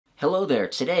Hello there,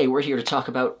 today we're here to talk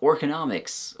about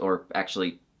Orconomics, or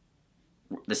actually,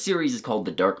 the series is called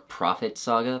the Dark Prophet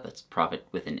Saga, that's Prophet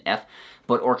with an F,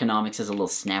 but Orconomics is a little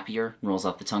snappier, rolls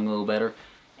off the tongue a little better,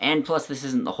 and plus this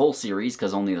isn't the whole series,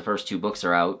 because only the first two books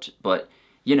are out, but,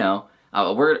 you know,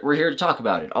 we're here to talk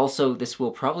about it. Also, this will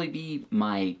probably be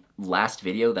my last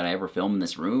video that I ever film in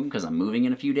this room, because I'm moving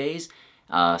in a few days,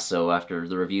 so after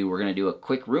the review we're going to do a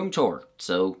quick room tour,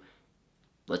 so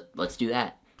let's do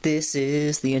that. This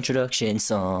is the introduction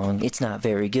song. It's not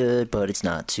very good, but it's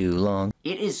not too long.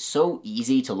 It is so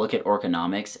easy to look at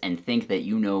Orconomics and think that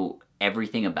you know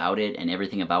everything about it and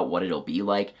everything about what it'll be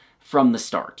like from the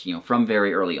start, from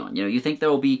very early on. You think there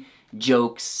will be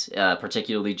jokes,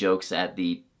 particularly jokes at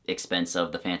the expense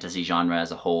of the fantasy genre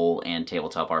as a whole and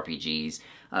tabletop RPGs.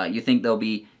 You think there'll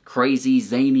be crazy,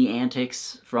 zany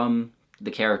antics from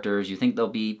the characters. You think there'll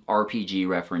be RPG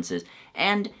references.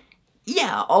 And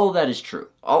yeah, all of that is true.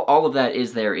 All of that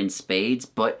is there in spades,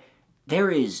 but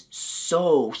there is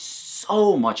so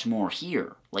much more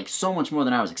here. Like, so much more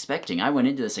than I was expecting. I went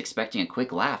into this expecting a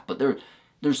quick laugh, but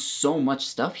there's so much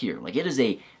stuff here. Like, it is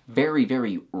a very,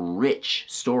 very rich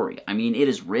story. I mean, it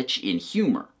is rich in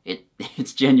humor.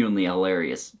 It's genuinely a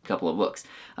hilarious couple of books.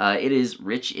 It is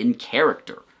rich in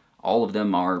character. All of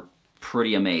them are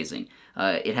pretty amazing.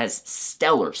 It has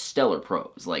stellar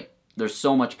prose. Like, there's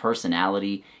so much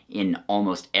personality in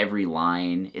almost every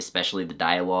line, especially the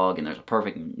dialogue, and there's a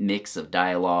perfect mix of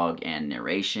dialogue and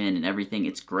narration and everything.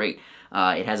 It's great.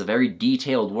 It has a very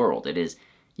detailed world. It is,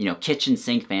 kitchen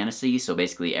sink fantasy, so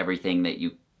basically everything that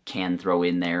you can throw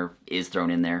in there is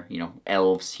thrown in there.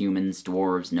 Elves, humans,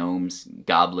 dwarves, gnomes,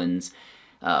 goblins,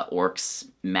 orcs,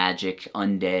 magic,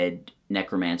 undead,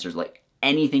 necromancers, like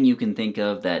anything you can think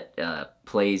of that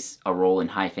plays a role in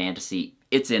high fantasy,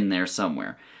 it's in there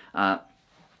somewhere.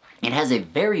 It has a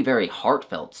very, very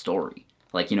heartfelt story.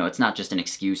 Like, it's not just an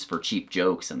excuse for cheap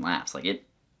jokes and laughs. Like,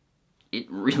 it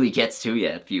really gets to you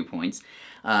at a few points.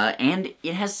 And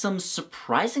it has some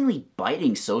surprisingly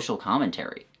biting social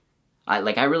commentary. I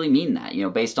really mean that.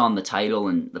 Based on the title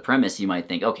and the premise, you might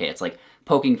think, okay, it's like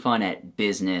poking fun at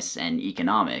business and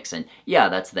economics. And yeah,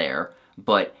 that's there.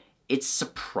 But it's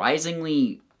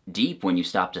surprisingly deep when you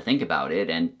stop to think about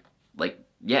it. And,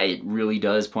 yeah, it really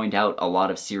does point out a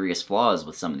lot of serious flaws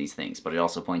with some of these things, but it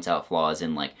also points out flaws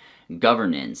in,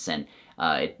 governance, and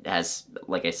it has,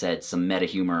 like I said, some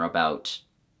meta-humor about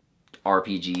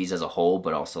RPGs as a whole,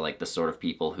 but also, the sort of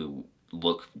people who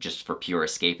look just for pure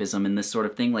escapism in this sort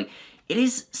of thing. It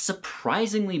is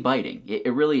surprisingly biting.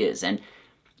 It really is, and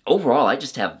overall, I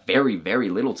just have very, very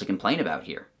little to complain about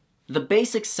here. The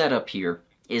basic setup here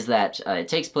is that it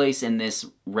takes place in this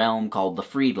realm called the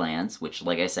Freedlands, which,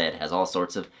 like I said, has all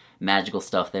sorts of magical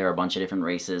stuff there, a bunch of different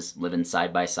races living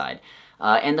side by side.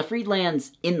 And the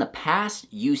Freedlands, in the past,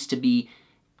 used to be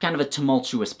kind of a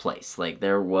tumultuous place.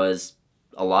 There was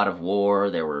a lot of war,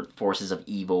 there were forces of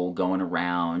evil going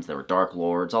around, there were dark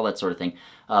lords, all that sort of thing.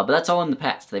 But that's all in the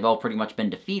past. They've all pretty much been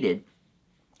defeated,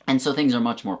 and so things are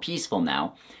much more peaceful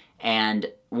now. And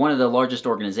one of the largest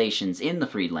organizations in the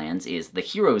Freedlands is the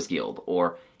Heroes Guild,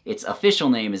 or its official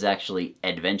name is actually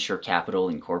Adventure Capital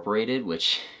Incorporated,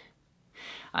 which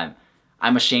I'm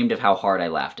ashamed of how hard I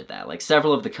laughed at that.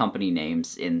 Several of the company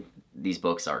names in these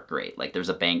books are great. There's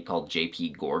a bank called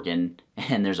JP Gorgon,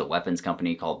 and there's a weapons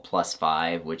company called Plus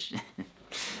 5, which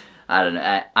I don't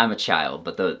know, I'm a child,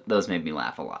 but those made me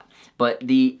laugh a lot. But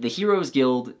the Heroes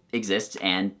Guild exists,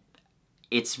 and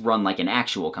it's run like an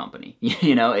actual company.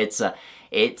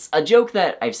 It's a joke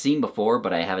that I've seen before,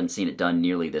 but I haven't seen it done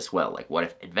nearly this well. What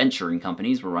if adventuring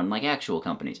companies were run like actual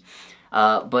companies?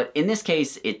 But in this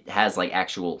case, it has,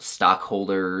 actual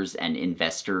stockholders and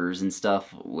investors and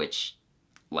stuff, which,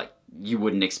 you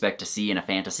wouldn't expect to see in a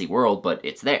fantasy world, but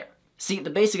it's there. See,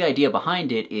 the basic idea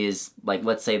behind it is,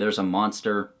 let's say there's a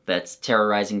monster that's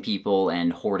terrorizing people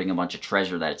and hoarding a bunch of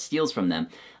treasure that it steals from them.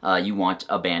 You want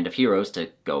a band of heroes to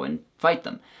go and fight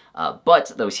them.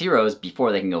 But those heroes,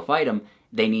 before they can go fight them,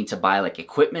 they need to buy,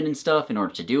 equipment and stuff in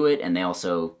order to do it, and they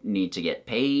also need to get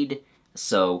paid.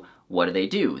 So what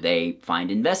do? They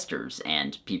find investors,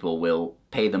 and people will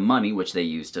pay them money, which they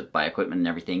use to buy equipment and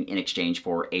everything, in exchange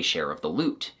for a share of the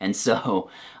loot. And so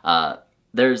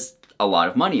there's a lot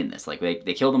of money in this.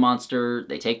 They kill the monster,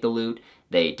 they take the loot,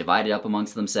 they divide it up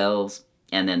amongst themselves,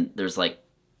 and then there's,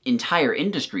 entire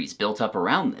industries built up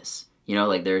around this.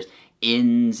 There's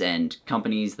inns and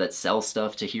companies that sell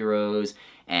stuff to heroes,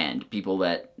 and people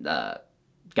that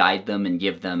guide them and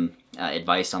give them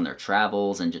advice on their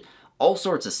travels, and just all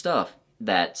sorts of stuff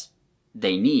that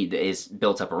they need is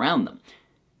built up around them.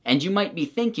 And you might be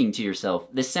thinking to yourself,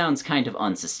 this sounds kind of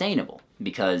unsustainable,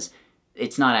 because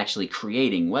it's not actually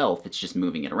creating wealth, it's just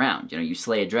moving it around. You know, you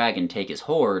slay a dragon, take his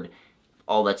hoard,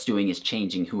 all that's doing is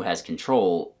changing who has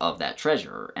control of that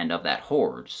treasure and of that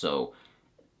hoard, so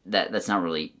that's not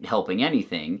really helping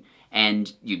anything,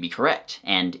 and you'd be correct.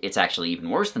 And it's actually even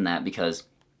worse than that, because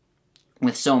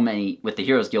with the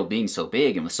Heroes Guild being so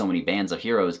big, and with so many bands of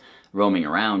heroes roaming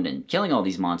around and killing all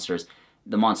these monsters,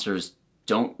 the monsters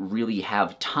don't really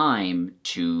have time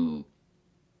to,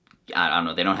 I don't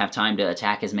know, they don't have time to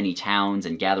attack as many towns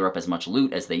and gather up as much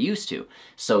loot as they used to.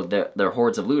 So their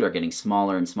hordes of loot are getting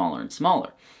smaller and smaller and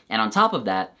smaller. And on top of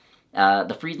that,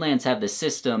 the Freedlands have this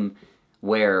system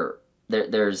where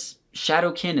there's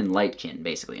Shadowkin and Lightkin,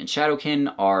 basically. And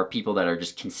Shadowkin are people that are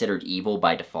just considered evil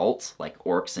by default, like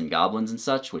orcs and goblins and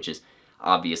such, which is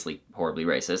obviously horribly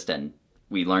racist, and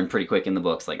we learn pretty quick in the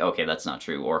books, like, okay, that's not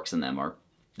true. Orcs and them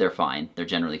they're fine. They're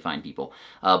generally fine people.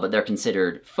 But they're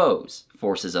considered foes,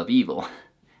 forces of evil,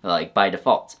 like, by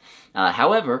default.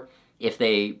 However, if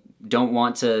they don't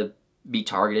want to be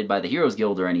targeted by the Heroes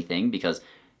Guild or anything, because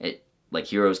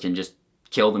heroes can just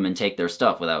kill them and take their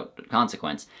stuff without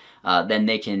consequence, then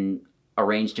they can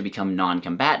arrange to become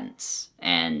non-combatants.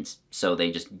 And so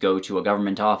they just go to a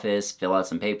government office, fill out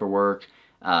some paperwork,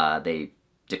 they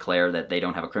declare that they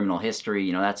don't have a criminal history,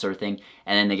 you know, that sort of thing,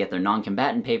 and then they get their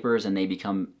non-combatant papers and they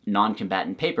become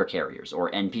non-combatant paper carriers,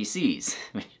 or NPCs.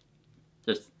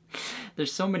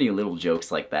 There's so many little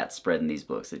jokes like that spread in these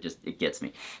books, it gets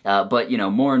me. But, you know,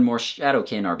 more and more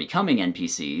Shadowkin are becoming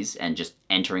NPCs and just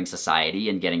entering society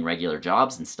and getting regular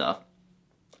jobs and stuff,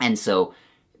 and so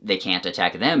they can't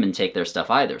attack them and take their stuff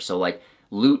either. So, like,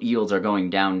 loot yields are going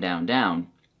down, down, down,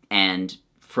 and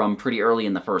from pretty early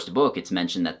in the first book, it's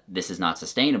mentioned that this is not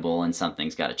sustainable and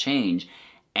something's got to change.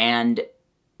 And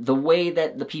the way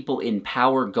that the people in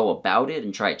power go about it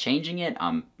and try changing it,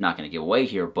 I'm not going to give away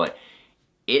here, but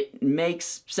it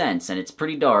makes sense, and it's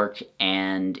pretty dark,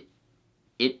 and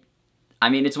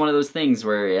it's one of those things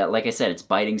where, like I said, it's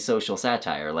biting social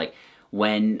satire. Like,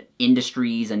 when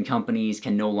industries and companies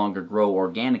can no longer grow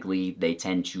organically, they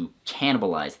tend to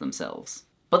cannibalize themselves.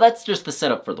 But that's just the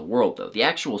setup for the world, though. The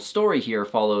actual story here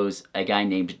follows a guy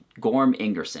named Gorm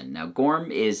Ingerson. Now, Gorm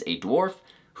is a dwarf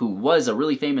who was a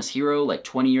really famous hero like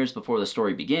 20 years before the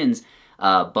story begins,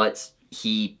 but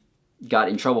he got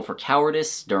in trouble for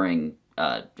cowardice during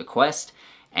a quest,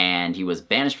 and he was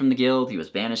banished from the guild, he was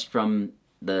banished from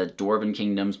the Dwarven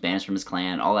kingdoms, banished from his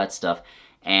clan, all that stuff,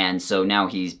 and so now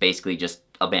he's basically just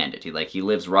a bandit. He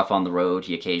lives rough on the road,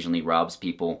 he occasionally robs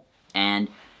people, and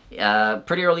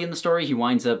pretty early in the story, he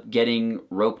winds up getting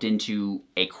roped into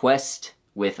a quest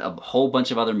with a whole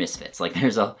bunch of other misfits. Like,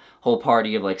 there's a whole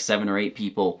party of like 7 or 8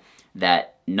 people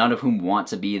that none of whom want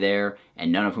to be there,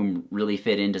 and none of whom really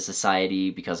fit into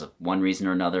society because of one reason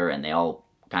or another, and they all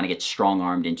kind of get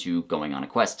strong-armed into going on a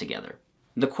quest together.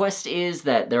 The quest is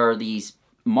that there are these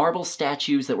marble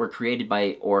statues that were created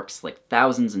by orcs like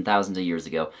thousands and thousands of years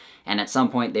ago, and at some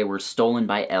point they were stolen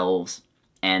by elves,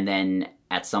 and then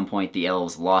at some point the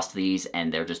elves lost these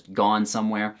and they're just gone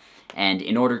somewhere. And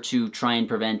in order to try and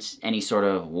prevent any sort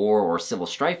of war or civil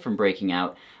strife from breaking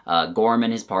out, Gorm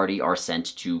and his party are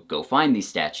sent to go find these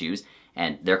statues,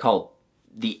 and they're called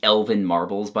the Elven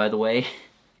Marbles, by the way.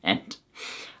 And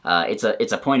it's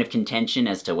a point of contention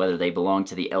as to whether they belong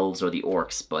to the elves or the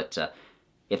orcs, but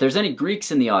if there's any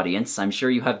Greeks in the audience, I'm sure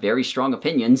you have very strong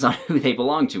opinions on who they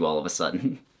belong to all of a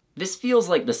sudden. This feels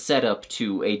like the setup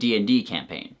to a D&D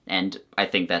campaign, and I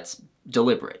think that's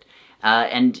deliberate.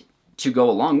 And to go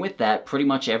along with that, pretty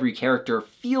much every character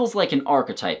feels like an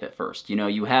archetype at first. You know,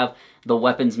 you have the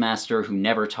weapons master who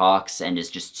never talks and is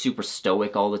just super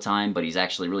stoic all the time, but he's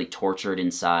actually really tortured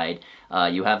inside.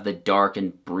 You have the dark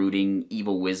and brooding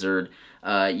evil wizard.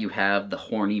 You have the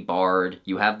horny bard.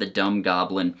 You have the dumb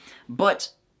goblin.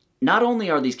 But not only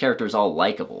are these characters all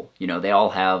likable, you know, they all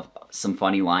have some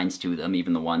funny lines to them,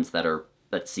 even the ones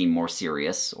that seem more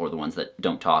serious, or the ones that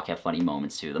don't talk have funny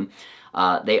moments to them.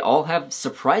 They all have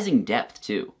surprising depth,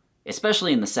 too,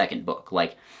 especially in the second book.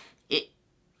 Like,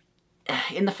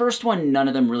 in the first one, none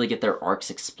of them really get their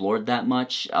arcs explored that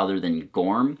much, other than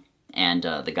Gorm and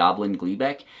the goblin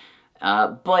Gleebeck.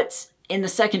 But in the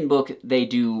second book, they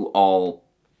do all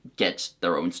get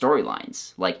their own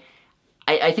storylines. Like,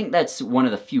 I think that's one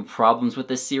of the few problems with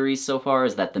this series so far,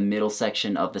 is that the middle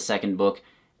section of the second book,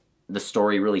 the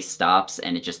story really stops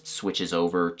and it just switches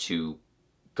over to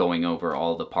going over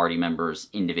all the party members'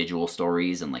 individual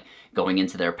stories and like going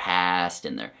into their past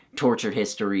and their tortured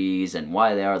histories and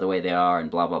why they are the way they are and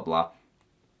blah blah blah.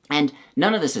 And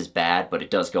none of this is bad, but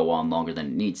it does go on longer than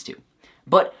it needs to.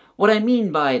 But what I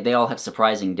mean by they all have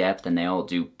surprising depth and they all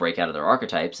do break out of their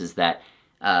archetypes is that,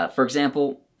 for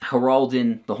example,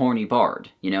 Heraldin, the horny bard,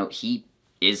 you know, he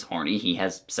is horny, he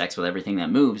has sex with everything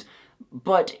that moves,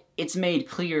 but it's made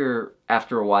clear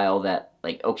after a while that,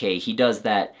 like, okay, he does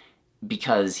that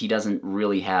because he doesn't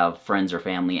really have friends or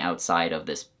family outside of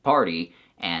this party,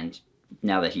 and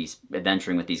now that he's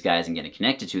adventuring with these guys and getting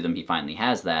connected to them, he finally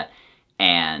has that,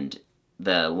 and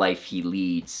the life he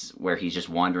leads where he's just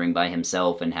wandering by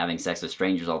himself and having sex with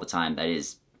strangers all the time, that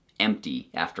is empty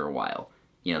after a while.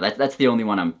 You know, that's the only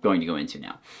one I'm going to go into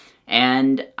now.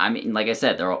 And, I mean, like I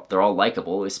said, they're all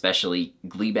likable, especially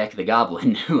Gleebeck the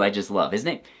Goblin, who I just love. His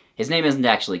name isn't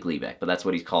actually Gleebeck, but that's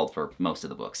what he's called for most of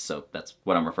the books, so that's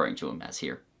what I'm referring to him as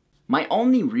here. My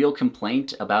only real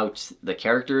complaint about the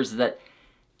characters is that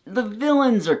the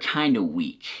villains are kind of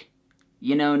weak.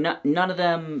 You know, none of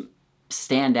them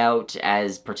stand out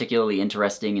as particularly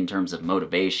interesting in terms of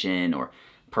motivation or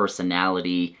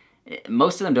personality.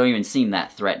 Most of them don't even seem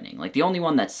that threatening. Like, the only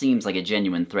one that seems like a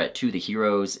genuine threat to the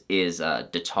heroes is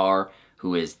Datar,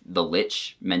 who is the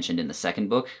Lich mentioned in the second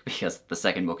book, because the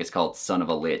second book is called Son of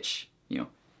a Lich. You know,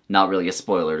 not really a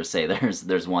spoiler to say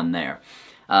there's one there.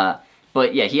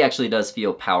 But yeah, he actually does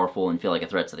feel powerful and feel like a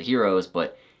threat to the heroes,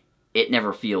 but it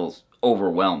never feels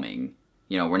overwhelming.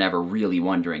 You know, we're never really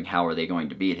wondering how are they going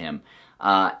to beat him.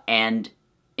 And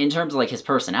in terms of, like, his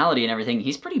personality and everything,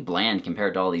 he's pretty bland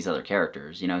compared to all these other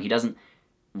characters. You know, he doesn't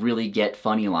really get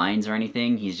funny lines or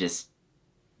anything. He's just,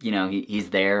 you know, he's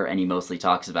there, and he mostly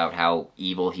talks about how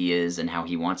evil he is and how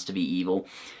he wants to be evil.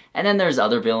 And then there's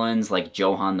other villains, like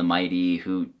Johann the Mighty,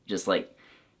 who just, like,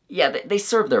 yeah, they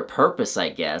serve their purpose, I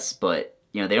guess, but,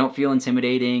 you know, they don't feel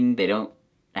intimidating, they don't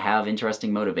have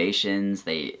interesting motivations,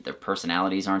 their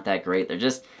personalities aren't that great, they're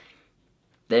just,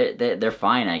 they're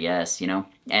fine, I guess, you know?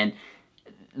 And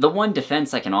the one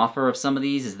defense I can offer of some of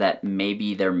these is that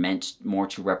maybe they're meant more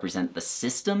to represent the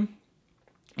system.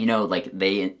 You know, like,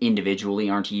 they individually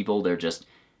aren't evil, they're just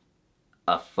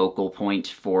a focal point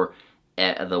for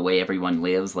the way everyone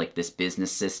lives, like this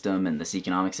business system and this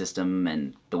economic system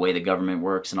and the way the government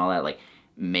works and all that. Like,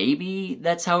 maybe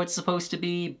that's how it's supposed to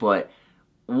be, but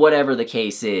whatever the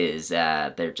case is,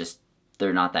 they're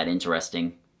not that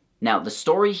interesting. Now, the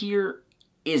story here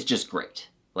is just great.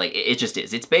 Like, it just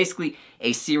is. It's basically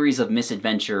a series of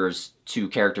misadventures to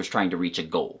characters trying to reach a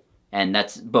goal. And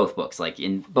that's both books. Like,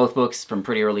 in both books, from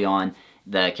pretty early on,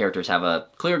 the characters have a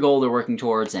clear goal they're working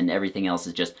towards, and everything else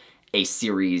is just a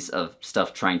series of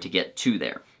stuff trying to get to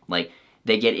there. Like,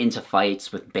 they get into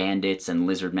fights with bandits and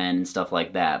lizardmen and stuff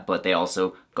like that, but they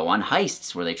also go on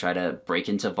heists where they try to break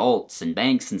into vaults and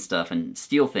banks and stuff and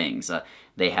steal things.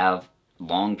 They have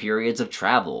long periods of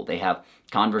travel. They have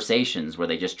conversations where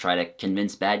they just try to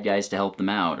convince bad guys to help them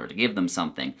out or to give them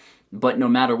something. But no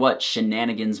matter what,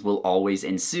 shenanigans will always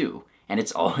ensue, and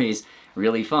it's always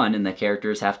really fun, and the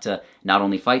characters have to not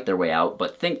only fight their way out,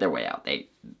 but think their way out.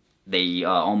 They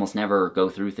almost never go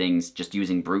through things just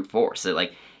using brute force.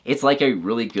 It's like a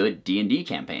really good D&D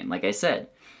campaign, like I said.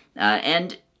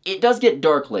 And it does get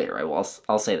dark later,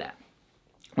 I'll say that.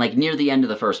 Like, near the end of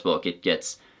the first book, it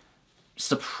gets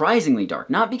surprisingly dark.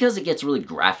 Not because it gets really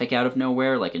graphic out of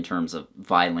nowhere, like in terms of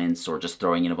violence or just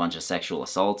throwing in a bunch of sexual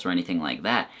assaults or anything like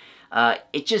that.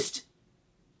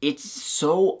 It's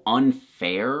so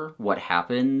unfair what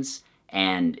happens,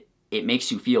 and it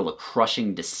makes you feel the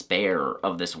crushing despair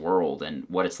of this world and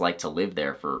what it's like to live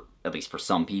there, for at least for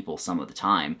some people, some of the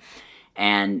time.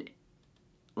 And,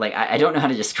 like, I don't know how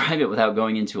to describe it without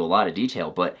going into a lot of detail,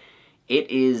 but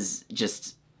it is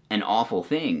just an awful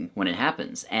thing when it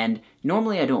happens. And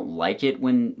normally I don't like it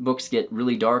when books get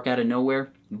really dark out of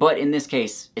nowhere, but in this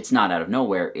case, it's not out of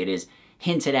nowhere. It is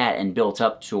hinted at and built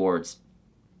up towards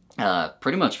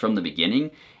pretty much from the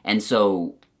beginning, and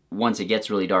so once it gets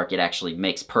really dark, it actually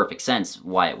makes perfect sense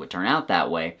why it would turn out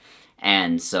that way.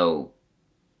 And so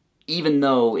even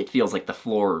though it feels like the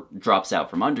floor drops out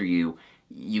from under you,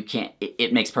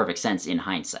 it makes perfect sense in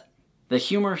hindsight. The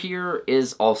humor here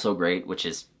is also great, which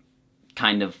is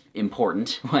kind of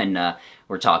important when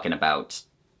we're talking about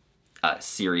a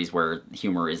series where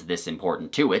humor is this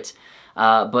important to it.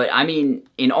 But I mean,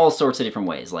 in all sorts of different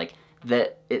ways. Like,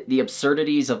 the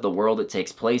absurdities of the world it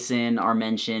takes place in are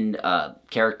mentioned.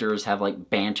 Characters have, like,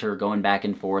 banter going back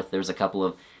and forth. There's a couple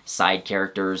of side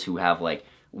characters who have, like,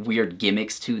 weird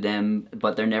gimmicks to them,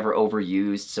 but they're never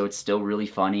overused, so it's still really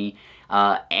funny.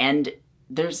 And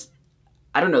there's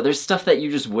stuff that you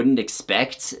just wouldn't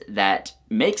expect that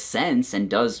makes sense and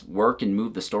does work and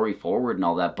move the story forward and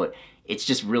all that, but it's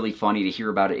just really funny to hear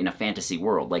about it in a fantasy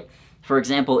world. Like, for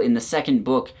example, in the second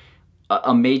book,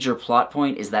 a major plot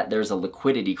point is that there's a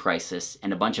liquidity crisis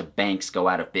and a bunch of banks go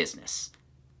out of business.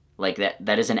 Like,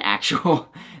 that is an actual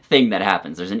thing that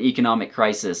happens. There's an economic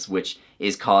crisis which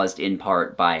is caused in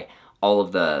part by all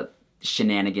of the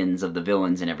shenanigans of the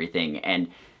villains and everything. And,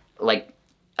 like,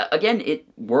 again, it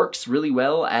works really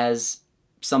well as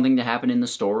something to happen in the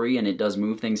story, and it does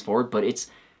move things forward, but it's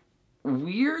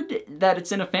weird that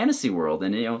it's in a fantasy world,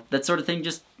 and, you know, that sort of thing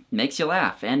just makes you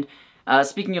laugh. And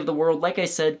speaking of the world, like I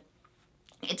said,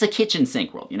 it's a kitchen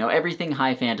sink world. You know, everything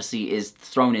high fantasy is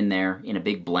thrown in there in a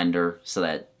big blender so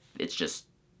that it's just,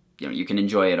 you know, you can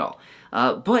enjoy it all.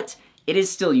 But it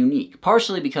is still unique,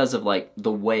 partially because of, like,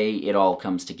 the way it all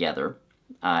comes together,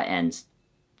 and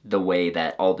the way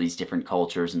that all these different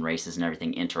cultures and races and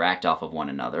everything interact off of one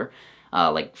another.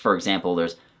 Like, for example,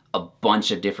 there's a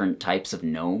bunch of different types of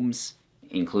gnomes,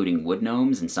 including wood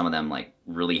gnomes, and some of them, like,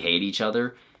 really hate each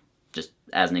other, just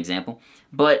as an example.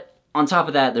 But on top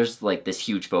of that, there's, like, this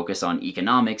huge focus on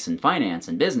economics and finance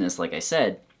and business, like I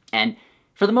said, and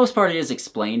for the most part it is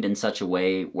explained in such a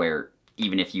way where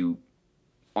even if you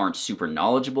aren't super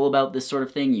knowledgeable about this sort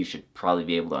of thing, you should probably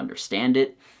be able to understand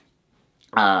it.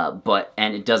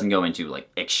 And it doesn't go into, like,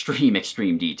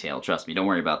 extreme detail, trust me, don't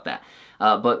worry about that.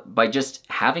 But by just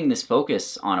having this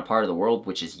focus on a part of the world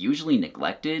which is usually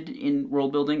neglected in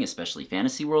world building, especially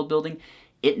fantasy world building,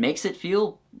 it makes it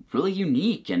feel really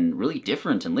unique and really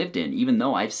different and lived in, even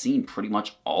though I've seen pretty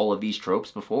much all of these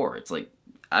tropes before. It's like,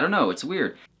 I don't know, it's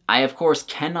weird. I, of course,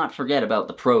 cannot forget about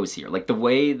the prose here. Like, the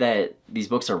way that these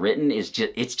books are written is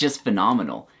it's just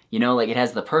phenomenal. You know, like, it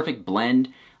has the perfect blend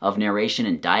of narration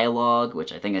and dialogue,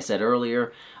 which I think I said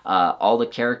earlier. All the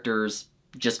characters,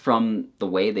 just from the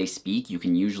way they speak, you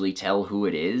can usually tell who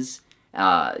it is.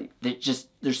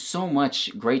 There's so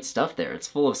much great stuff there. It's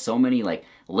full of so many, like,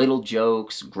 little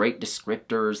jokes, great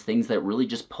descriptors, things that really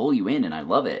just pull you in, and I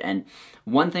love it. And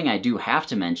one thing I do have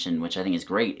to mention, which I think is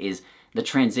great, is the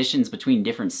transitions between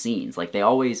different scenes. Like, they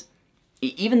always,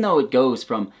 even though it goes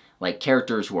from, like,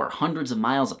 characters who are hundreds of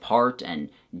miles apart and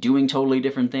doing totally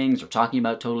different things or talking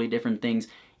about totally different things,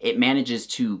 it manages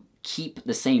to keep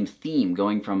the same theme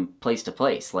going from place to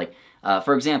place. Like,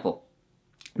 for example,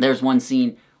 there's one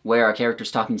scene where a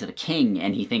character's talking to the king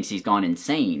and he thinks he's gone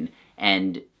insane,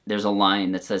 and there's a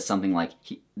line that says something like,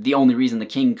 the only reason the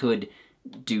king could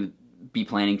be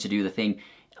planning to do the thing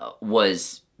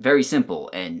was very simple,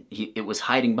 and it was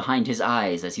hiding behind his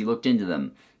eyes as he looked into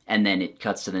them. And then it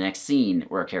cuts to the next scene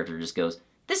where a character just goes,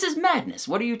 "This is madness,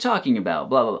 what are you talking about,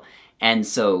 blah blah blah." And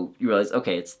so you realize,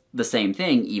 okay, it's the same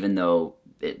thing, even though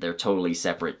they're totally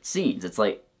separate scenes. It's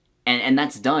like, and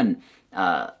that's done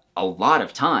a lot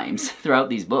of times throughout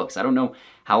these books. I don't know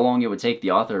how long it would take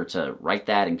the author to write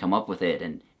that and come up with it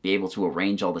and be able to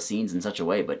arrange all the scenes in such a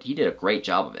way, but he did a great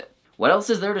job of it. What else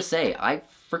is there to say? I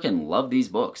freaking love these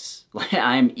books.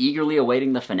 I'm eagerly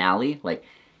awaiting the finale. Like,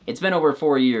 it's been over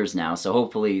 4 years now, so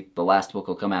hopefully the last book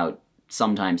will come out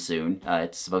sometime soon.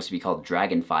 It's supposed to be called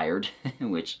Dragonfired,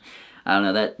 which, I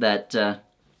don't know,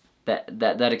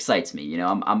 that excites me. You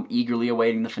know, I'm eagerly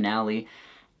awaiting the finale,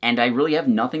 and I really have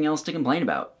nothing else to complain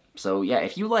about. So yeah,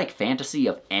 if you like fantasy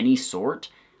of any sort,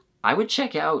 I would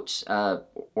check out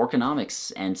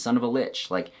Orconomics and Son of a Lich.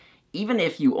 Like, even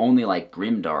if you only like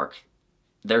grimdark,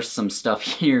 there's some stuff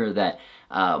here that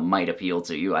might appeal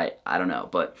to you. I don't know,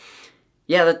 but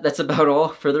yeah, that's about all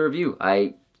for the review.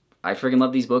 I freaking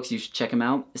love these books. You should check them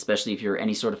out, especially if you're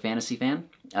any sort of fantasy fan.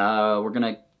 We're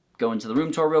gonna go into the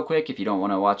room tour real quick. If you don't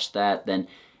want to watch that, then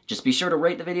just be sure to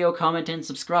rate the video, comment, and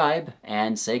subscribe,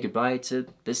 and say goodbye to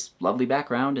this lovely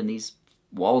background and these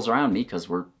walls around me, because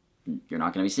you're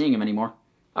not going to be seeing them anymore.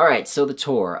 Alright, so the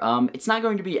tour. It's not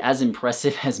going to be as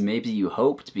impressive as maybe you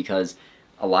hoped, because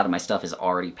a lot of my stuff is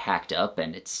already packed up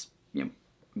and it's, you know,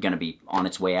 going to be on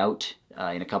its way out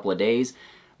in a couple of days,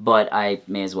 but I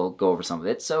may as well go over some of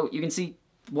it. So you can see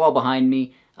the wall behind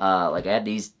me. Like, I have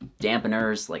these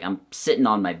dampeners. Like, I'm sitting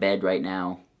on my bed right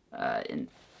now, and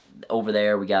over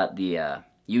there we got the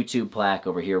YouTube plaque.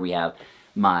 Over here we have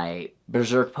my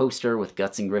Berserk poster with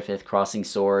Guts and Griffith crossing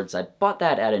swords. I bought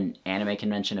that at an anime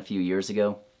convention a few years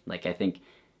ago. Like, I think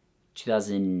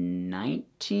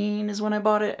 2019 is when I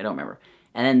bought it. I don't remember.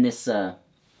 And then this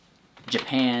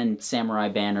Japan samurai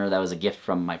banner, that was a gift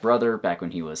from my brother back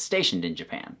when he was stationed in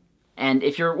Japan. And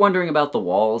if you're wondering about the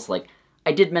walls, like,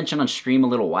 I did mention on stream a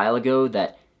little while ago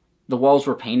that the walls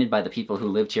were painted by the people who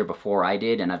lived here before I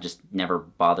did, and I've just never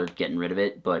bothered getting rid of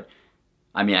it. But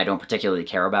I mean, I don't particularly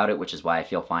care about it, which is why I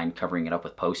feel fine covering it up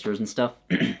with posters and stuff.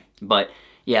 But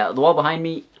yeah, the wall behind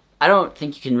me, I don't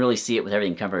think you can really see it with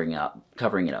everything covering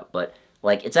it up. But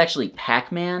like, it's actually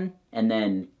Pac-Man, and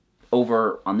then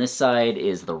over on this side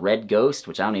is the Red Ghost,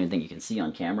 which I don't even think you can see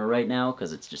on camera right now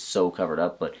because it's just so covered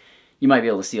up, but you might be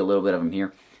able to see a little bit of him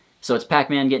here. So it's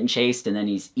Pac-Man getting chased, and then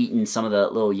he's eating some of the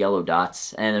little yellow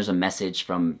dots, and then there's a message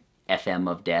from FM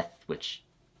of Death, which,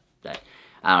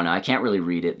 I don't know, I can't really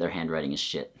read it. Their handwriting is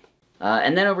shit.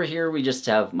 And then over here, we just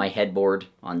have my headboard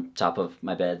on top of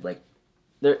my bed. Like,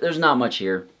 there's not much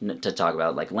here to talk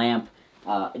about. Like, lamp.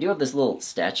 I do have this little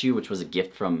statue, which was a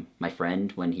gift from my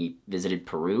friend when he visited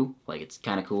Peru. Like, it's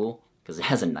kind of cool, because it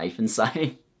has a knife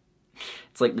inside.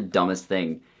 It's like the dumbest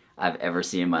thing I've ever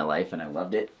seen in my life, and I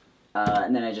loved it.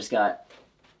 And then I just got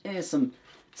some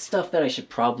stuff that I should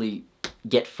probably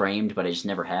get framed, but I just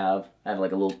never have. I have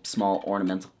like a little small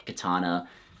ornamental katana,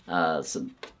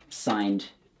 some signed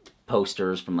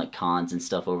posters from like cons and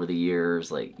stuff over the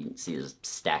years. Like, you can see there's a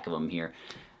stack of them here.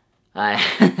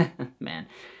 Man,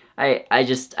 I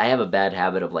have a bad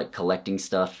habit of like collecting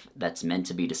stuff that's meant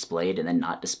to be displayed and then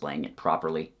not displaying it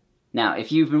properly. Now,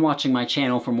 if you've been watching my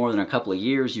channel for more than a couple of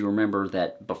years, you remember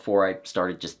that before I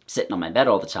started just sitting on my bed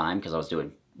all the time, because I was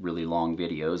doing really long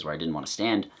videos where I didn't want to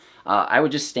stand, I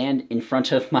would just stand in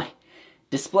front of my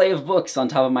display of books on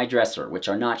top of my dresser, which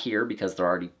are not here because they're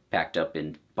already packed up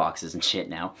in boxes and shit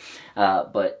now.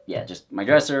 But yeah, just my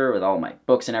dresser with all my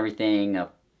books and everything, and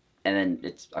then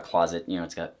it's a closet, you know,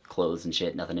 it's got clothes and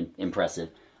shit, nothing impressive.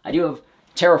 I do have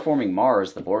Terraforming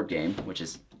Mars, the board game, which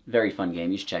is a very fun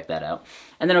game, you should check that out.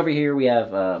 And then over here we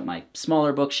have my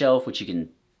smaller bookshelf, which you can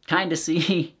kind of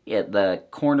see at the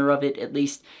corner of it, at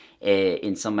least,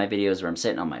 in some of my videos where I'm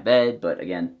sitting on my bed, but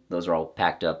again, those are all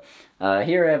packed up.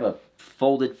 Here I have a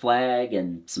folded flag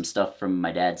and some stuff from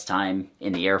my dad's time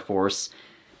in the Air Force.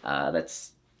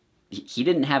 He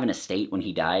didn't have an estate when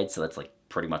he died, so that's like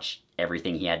pretty much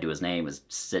everything he had to his name was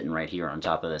sitting right here on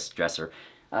top of this dresser.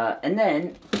 And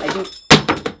then I do...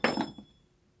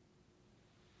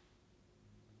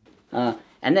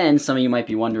 and then some of you might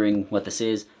be wondering what this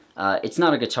is. It's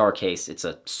not a guitar case, it's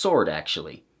a sword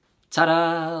actually.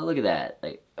 Ta-da! Look at that.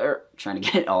 Like, trying to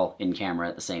get it all in camera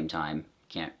at the same time.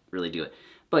 Can't really do it.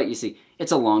 But you see,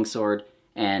 it's a longsword,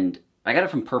 and I got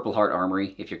it from Purple Heart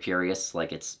Armory, if you're curious.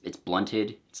 Like, it's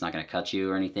blunted, it's not going to cut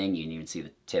you or anything. You can even see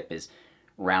the tip is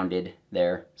rounded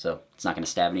there, so it's not going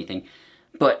to stab anything.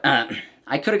 But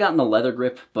I could have gotten the leather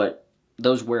grip, but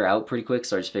those wear out pretty quick,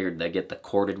 so I just figured I'd get the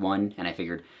corded one, and I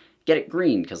figured get it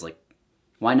green, because, like,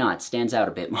 why not? It stands out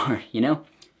a bit more, you know?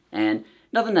 And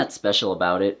nothing that special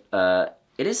about it.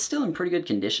 It is still in pretty good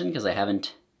condition, because I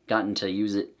haven't gotten to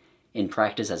use it in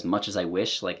practice as much as I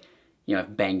wish. Like, you know,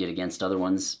 I've banged it against other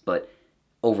ones, but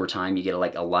over time you get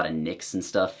like a lot of nicks and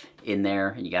stuff in there,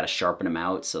 and you gotta sharpen them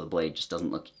out so the blade just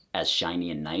doesn't look as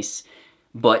shiny and nice.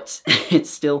 But it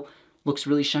still looks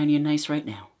really shiny and nice right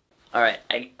now. Alright,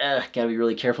 I gotta be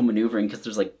really careful maneuvering, because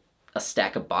there's like a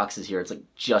stack of boxes here. It's like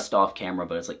just off camera,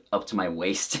 but it's like up to my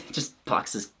waist. Just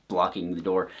boxes blocking the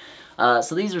door.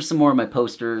 So these are some more of my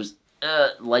posters.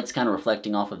 Light's kind of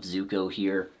reflecting off of Zuko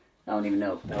here. I don't even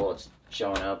know how well it's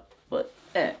showing up, but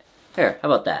here, how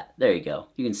about that? There you go.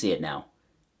 You can see it now.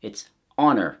 It's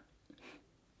Honor.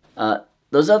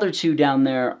 Those other two down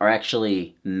there are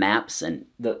actually maps, and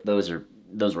those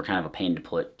were kind of a pain to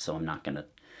put, so I'm not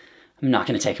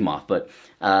gonna take them off. But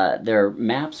they're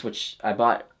maps which I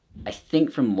bought, I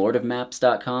think, from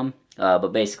lordofmaps.com. But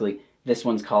basically, this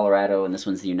one's Colorado and this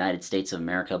one's the United States of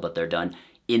America, but they're done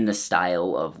in the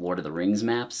style of Lord of the Rings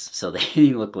maps, so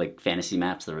they look like fantasy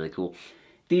maps. They're really cool.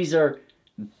 These are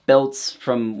belts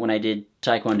from when I did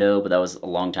Taekwondo, but that was a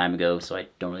long time ago, so I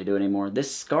don't really do it anymore.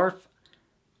 This scarf,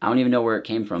 I don't even know where it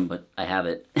came from, but I have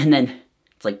it. And then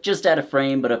it's like just out of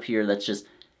frame, but up here, that's just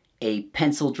a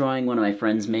pencil drawing one of my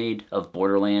friends made of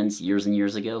Borderlands years and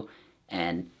years ago.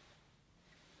 And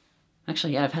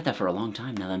actually, yeah, I've had that for a long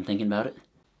time now that I'm thinking about it.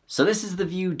 So this is the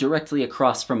view directly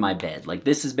across from my bed. Like,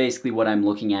 this is basically what I'm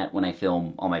looking at when I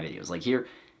film all my videos. Like here,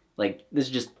 like, this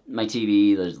is just my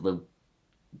TV, there's the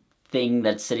thing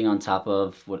that's sitting on top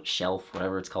of, shelf,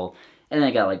 whatever it's called. And then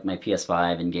I got like my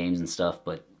PS5 and games and stuff,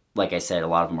 but like I said, a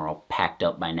lot of them are all packed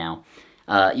up by now.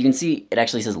 You can see it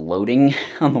actually says loading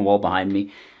on the wall behind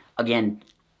me. Again,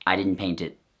 I didn't paint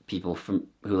it. People who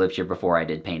lived here before I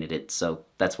did painted it, so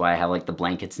that's why I have like the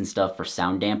blankets and stuff for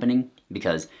sound dampening,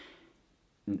 because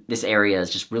this area is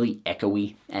just really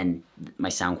echoey, and my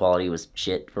sound quality was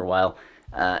shit for a while.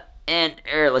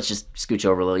 Let's just scooch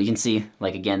over a little. You can see,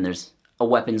 like, again, there's a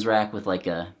weapons rack with, like,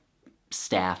 a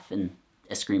staff and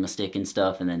eskrima stick and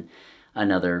stuff, and then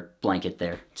another blanket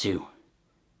there, too.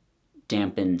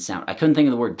 Dampen sound. I couldn't think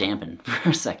of the word dampen for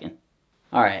a second.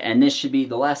 Alright, and this should be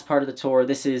the last part of the tour.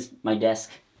 This is my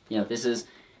desk. You know, this is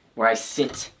where I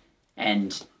sit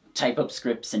and type up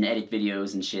scripts and edit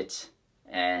videos and shit.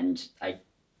 And I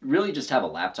really just have a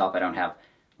laptop. I don't have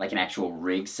like an actual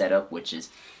rig set up, which is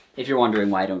if you're wondering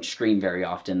why I don't stream very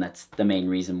often, that's the main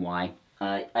reason why.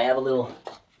 I have a little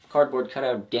cardboard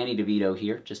cutout of Danny DeVito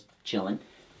here, just chilling.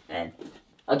 And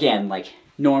again, like,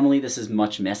 normally this is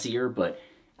much messier, but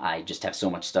I just have so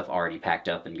much stuff already packed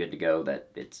up and good to go that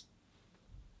it's,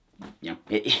 you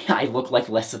know, I look like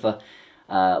less of a,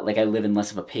 like I live in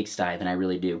less of a pigsty than I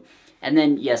really do. And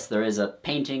then, yes, there is a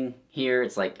painting here.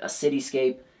 It's like a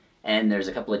cityscape, and there's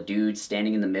a couple of dudes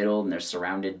standing in the middle, and they're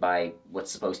surrounded by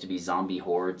what's supposed to be zombie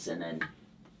hordes, and then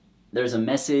there's a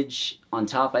message on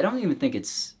top. I don't even think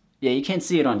it's, yeah, you can't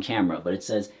see it on camera, but it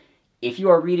says, "If you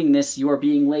are reading this, you are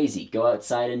being lazy. Go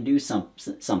outside and do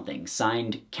something.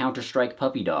 Signed, Counter-Strike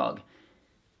Puppy Dog."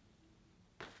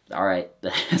 Alright,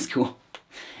 that's cool.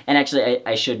 And actually,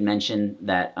 I should mention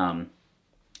that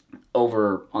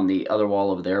over on the other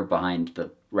wall over there, behind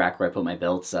the rack where I put my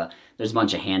belts, there's a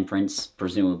bunch of handprints,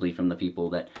 presumably from the people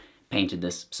that painted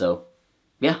this. So,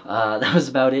 yeah, that was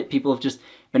about it. People have just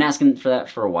been asking for that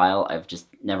for a while. I've just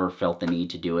never felt the need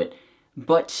to do it.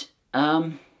 But,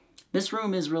 this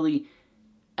room is really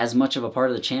as much of a part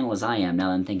of the channel as I am, now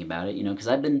that I'm thinking about it, you know, because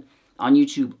I've been on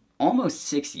YouTube almost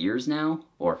 6 years now,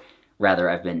 or rather,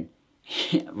 I've been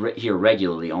here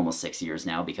regularly almost 6 years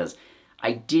now, because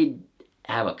I did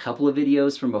have a couple of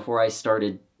videos from before I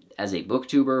started as a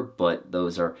booktuber, but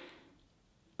those are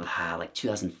like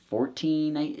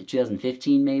 2014,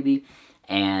 2015 maybe,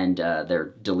 and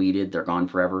they're deleted, they're gone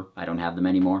forever, I don't have them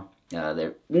anymore.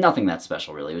 They're nothing that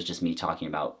special really, it was just me talking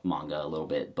about manga a little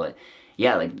bit, but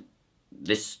yeah, like,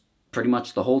 this, pretty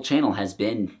much the whole channel has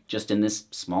been just in this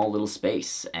small little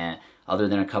space, and other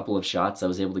than a couple of shots I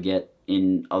was able to get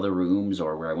in other rooms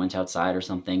or where I went outside or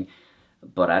something,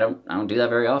 but I don't do that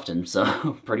very often,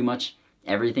 so pretty much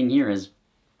everything here has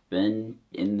been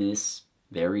in this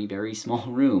very, very small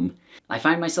room. I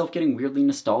find myself getting weirdly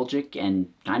nostalgic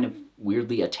and kind of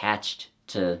weirdly attached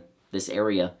to this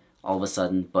area all of a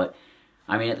sudden, but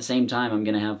I mean, at the same time, I'm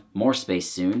gonna have more space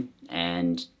soon,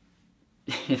 and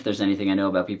if there's anything I know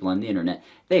about people on the internet,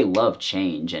 they love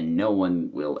change, and no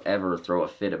one will ever throw a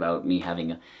fit about me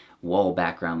having a wall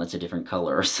background that's a different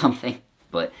color or something.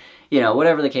 But, you know,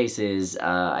 whatever the case is,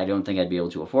 I don't think I'd be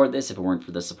able to afford this if it weren't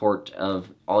for the support of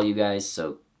all you guys,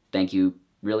 so thank you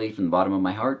really from the bottom of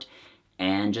my heart,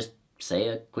 and just say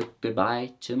a quick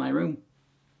goodbye to my room.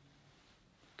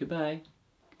 Goodbye.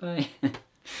 Goodbye.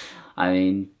 I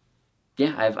mean,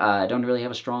 yeah, I don't really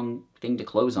have a strong thing to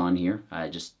close on here. I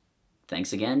just,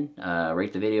 thanks again,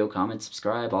 rate the video, comment,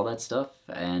 subscribe, all that stuff,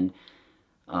 and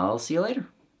I'll see you later.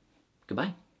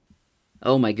 Goodbye.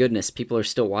 Oh my goodness, people are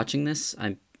still watching this?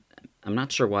 I'm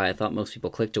not sure why. I thought most people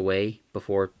clicked away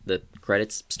before the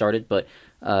credits started, but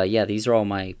yeah, these are all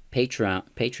my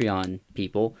Patreon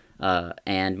people,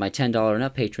 and my $10 and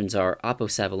up patrons are Oppo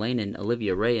Savalainen,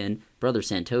 Olivia Rayan, Brother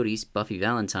Santotis, Buffy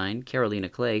Valentine, Carolina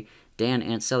Clay, Dan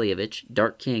Antselievich,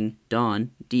 Dark King, Dawn,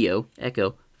 Dio,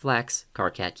 Echo, Flax,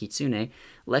 Carcat Kitsune,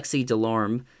 Lexi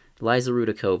Delorme, Liza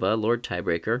Rudakova, Lord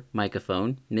Tiebreaker,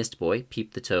 Microphone, Mistboy,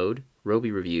 Peep the Toad,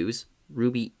 Roby Reviews,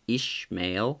 Ruby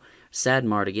Ishmael, Sad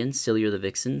Mardigan, Sillier the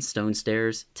Vixen, Stone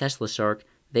Stairs, Tesla Shark,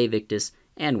 Vevictus,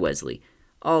 and Wesley.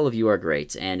 All of you are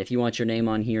great, and if you want your name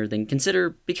on here, then consider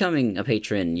becoming a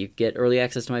patron. You get early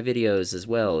access to my videos as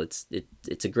well. It's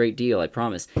a great deal, I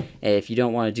promise. If you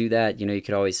don't want to do that, you know, you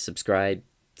could always subscribe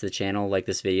to the channel, like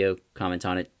this video, comment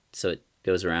on it so it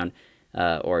goes around,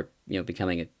 or, you know,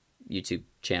 becoming a YouTube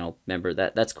channel member,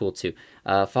 that's cool too.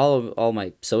 Follow all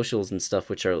my socials and stuff,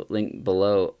 which are linked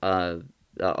below.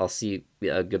 I'll see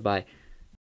you. Goodbye.